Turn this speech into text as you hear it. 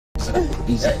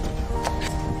Easy.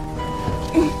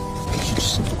 Did you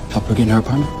just help her get in her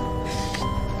apartment?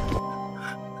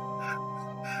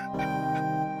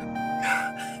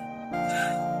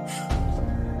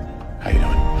 How you doing?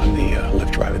 I'm the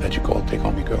Lyft driver that you called to take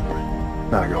home your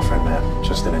girlfriend. Not a girlfriend, man.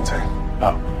 Just an intern.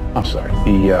 Oh, I'm sorry.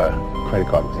 The credit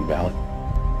card was invalid.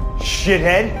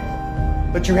 Shithead!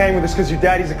 Let you hang with us because your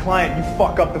daddy's a client. You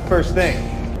fuck up the first thing.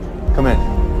 Come in.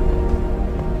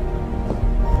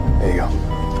 There you go.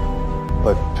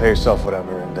 But pay yourself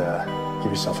whatever and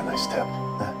give yourself a nice tip.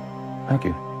 Thank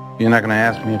you. You're not gonna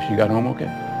ask me if she got home okay?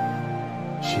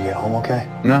 She get home okay?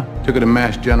 No. Took her to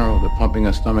Mass General. They're pumping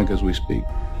her stomach as we speak.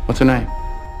 What's her name?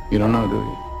 You don't know, do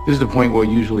you? This is the point where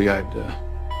usually I'd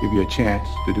give you a chance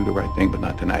to do the right thing, but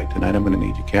not tonight. Tonight I'm gonna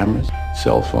need your cameras,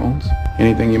 cell phones,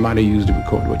 anything you might have used to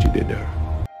record what you did to her.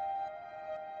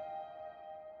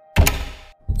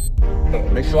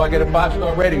 Make sure I get a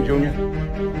 5-star rating, Junior.